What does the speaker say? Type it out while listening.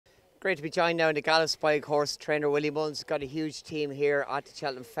Great to be joined now in the gallops by horse trainer Willie Mullins. He's got a huge team here at the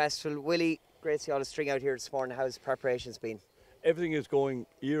Cheltenham Festival. Willie, great to see all the string out here this morning. How's preparations been? Everything is going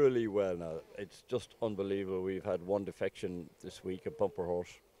eerily well now. It's just unbelievable. We've had one defection this week, a bumper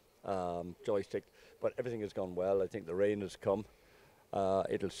horse, joystick, but everything has gone well. I think the rain has come.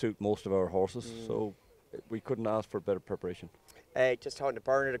 It'll suit most of our horses, so we couldn't ask for better preparation. Just talking to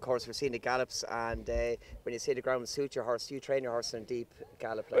Bernard, of course, we're seeing the gallops, and when you say the ground will suit your horse, do you train your horse in a deep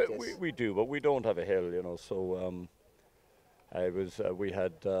gallop like this? We do, but we don't have a hill, you know, so we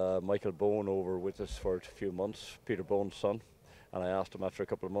had Michael Bone over with us for a few months, Peter Bone's son, and I asked him after a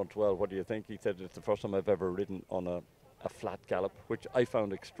couple of months, well, what do you think? He said it's the first time I've ever ridden on a flat gallop, which I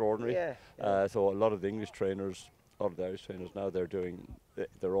found extraordinary. Yeah. So a lot of the English trainers, a lot of the Irish trainers now,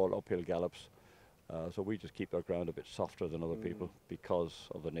 they're all uphill gallops. So we just keep our ground a bit softer than other people because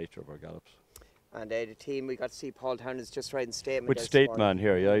of the nature of our gallops. And the team, we got to see Paul Townend's just riding Stateman. With Stateman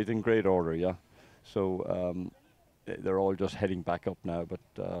here, yeah, he's in great order, yeah. So they're all just heading back up now,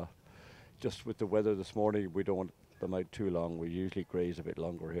 but just with the weather this morning, we don't want them out too long. We usually graze a bit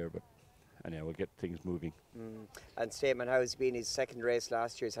longer here, but anyhow, we'll get things moving. And Stateman, how has been his second race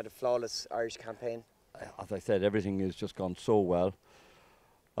last year? He's had a flawless Irish campaign. As I said, everything has just gone so well.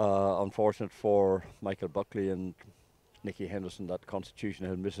 Unfortunate for Michael Buckley and Nicky Henderson that Constitution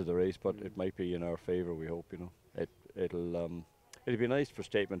Hill misses the race, but it might be in our favour. We hope, you know. It'll be nice for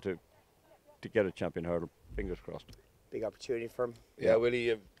Stateman to get a champion hurdle. Fingers crossed. Big opportunity for him. Yeah, Willie, you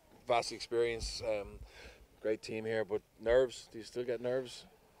have vast experience. Great team here, but nerves? Do you still get nerves?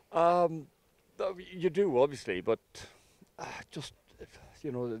 You do, obviously, but just,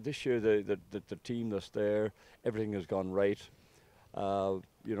 you know, this year the team that's there, everything has gone right.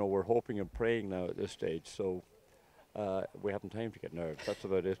 You know, we're hoping and praying now at this stage, so we haven't time to get nerves. That's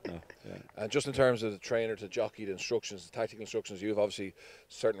about it now. Yeah. And just in terms of the trainer to jockey, the instructions, the tactical instructions, you have obviously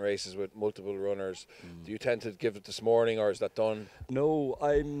certain races with multiple runners. Do you tend to give it this morning, or is that done? No,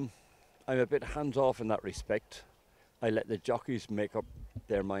 I'm a bit hands off in that respect. I let the jockeys make up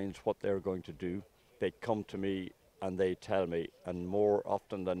their minds what they're going to do. They come to me and they tell me, and more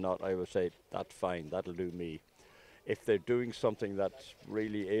often than not I will say, that's fine, that'll do me. If they're doing something that's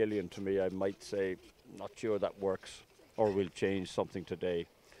really alien to me, I might say, not sure that works, or we'll change something today.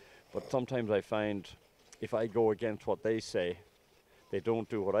 But sometimes I find if I go against what they say, they don't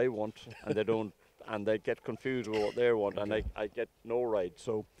do what I want, and they get confused with what they want, and I get no ride.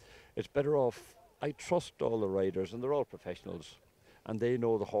 So it's better off, I trust all the riders, and they're all professionals, and they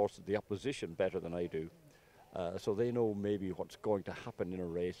know the horse of the opposition better than I do. So they know maybe what's going to happen in a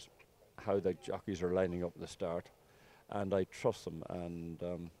race, how the jockeys are lining up at the start. And I trust them,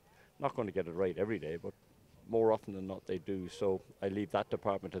 and not going to get it right every day, but more often than not they do. So I leave that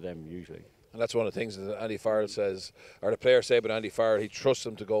department to them usually. And that's one of the things that Andy Farrell says, or the players say about Andy Farrell, he trusts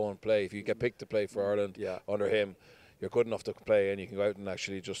them to go and play. If you get picked to play for Ireland under him, you're good enough to play, and you can go out and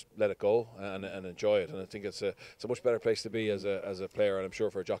actually just let it go and enjoy it. And I think it's a much better place to be as a player, and I'm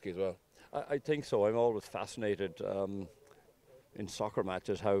sure for a jockey as well. I think so. I'm always fascinated in soccer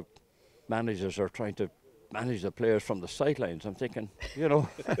matches how managers are trying to manage the players from the sidelines. I'm thinking, you know,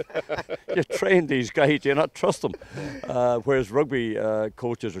 you train these guys, you not trust them. Whereas rugby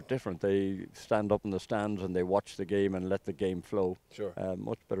coaches are different. They stand up in the stands and they watch the game and let the game flow. Sure.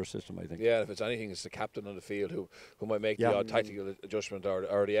 Much better system, I think. Yeah, if it's anything, it's the captain on the field who might make the odd tactical adjustment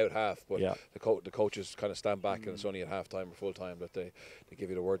or the out half. But the coaches kind of stand back, and it's only at half time or full time that they give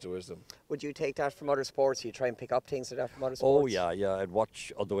you the words of wisdom. Would you take that from other sports? You try and pick up things like that from other Oh sports? yeah. I'd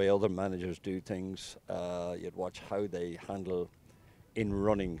watch the way other managers do things. You'd watch how they handle in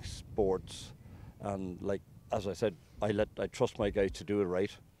running sports, and like as I said, I trust my guys to do it right.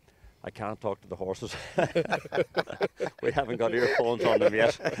 I can't talk to the horses. We haven't got earphones on them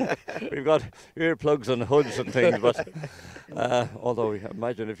yet. We've got earplugs and hoods and things, but although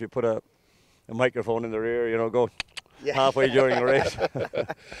imagine if you put a microphone in their ear, you know, go halfway during a race.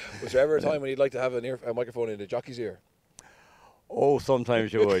 Was there ever a time when you'd like to have a microphone in the jockey's ear? Oh,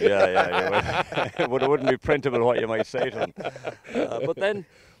 sometimes you would, yeah, you would. But it wouldn't be printable what you might say to them. But then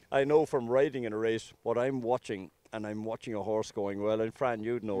I know from riding in a race what I'm watching, and I'm watching a horse going well, and Fran,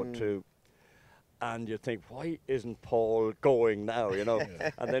 you'd know it too. And you think, why isn't Paul going now, you know?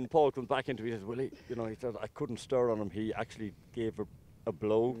 And then Paul comes back into me and says, Willie, you know, he said, I couldn't stir on him. He actually gave a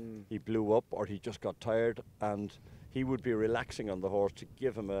blow, he blew up, or he just got tired, and he would be relaxing on the horse to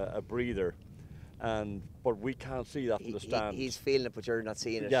give him a breather. But we can't see that from the stand. He's feeling it, but you're not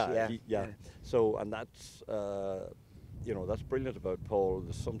seeing it. Yeah. So, and that's you know, that's brilliant about Paul.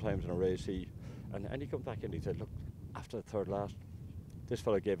 Sometimes in a race, he comes back in. He said, "Look, after the third last, this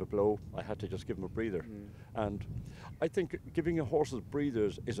fella gave a blow, I had to just give him a breather. And I think giving a horses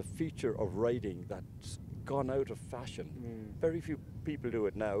breathers is a feature of riding that's gone out of fashion. Very few people do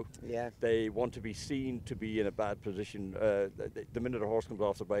it now. Yeah. They want to be seen to be in a bad position. The minute a horse comes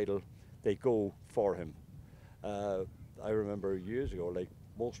off the bridle, they go for him. I remember years ago, like,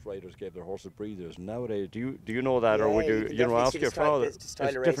 most riders gave their horses breathers. Nowadays, do you know that, or would you ask your father? It's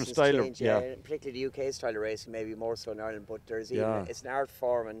a different style of particularly the UK style of racing, maybe more so in Ireland. But there's even it's an art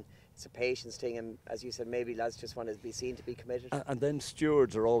form, and it's a patience thing. And as you said, maybe lads just want to be seen to be committed. And then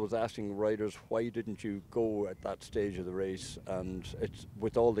stewards are always asking riders, why didn't you go at that stage of the race? And it's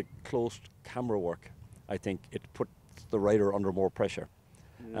with all the close camera work, I think it puts the rider under more pressure.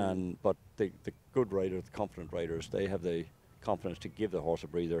 But the good riders, the confident riders, they have the confidence to give the horse a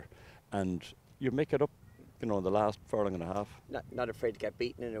breather, and you make it up, in the last furlong and a half. Not afraid to get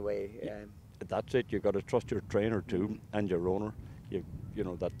beaten in a way. That's it. You've got to trust your trainer too, and your owner. You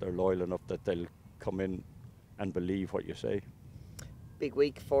know that they're loyal enough that they'll come in and believe what you say. Big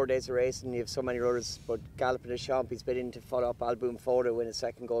week, 4 days of racing. You have so many runners, but Galopin Des Champs, he's been in to follow up Alboom Photo, win a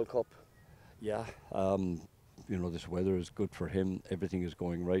second Gold Cup. Yeah, this weather is good for him. Everything is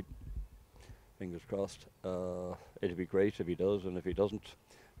going right. Fingers crossed. It'd be great if he does, and if he doesn't,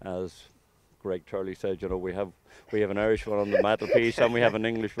 as Greg Turley said, we have an Irish one on the mantelpiece and we have an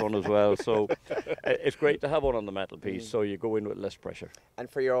English one as well. So it's great to have one on the mantelpiece. So you go in with less pressure. And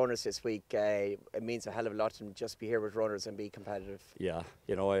for your owners this week, it means a hell of a lot to just be here with runners and be competitive. Yeah,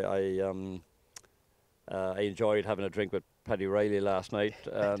 I enjoyed having a drink with Paddy Riley last night,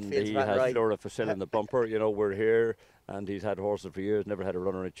 and he had Flora Facil in the bumper. We're here, and he's had horses for years, never had a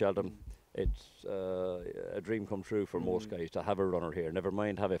runner in Cheltenham. It's a dream come true for most guys to have a runner here. Never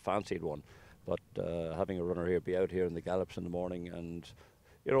mind have a fancied one, but having a runner here, be out here in the gallops in the morning, and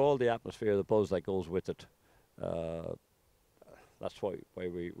all the atmosphere, the buzz that goes with it. That's why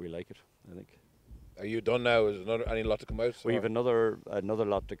we like it, I think. Are you done now? Is any lot to come out? We have another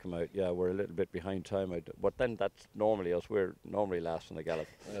lot to come out. Yeah, we're a little bit behind time. But then that's normally us. We're normally last in the gallop.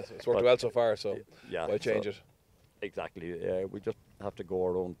 It's worked well so far, so why change it? Exactly. We just have to go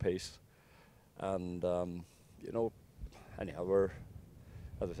our own pace. And, anyhow,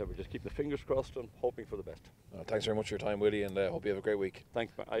 as I said, we just keep the fingers crossed and hoping for the best. Thanks very much for your time, Willie, and hope you have a great week.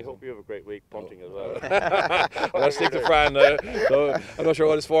 Thanks. I hope you have a great week punting as well. I'll stick to Fran. So I'm not sure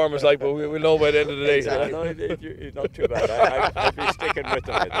what his form is like, but we'll know by the end of the day. Exactly. No, not too bad. I'll be sticking with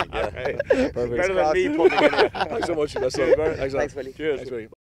him, I think. Yeah. Perfect. Better than me punting anyway. Thanks so much. Thanks, Willie. Cheers. Thanks, Willie.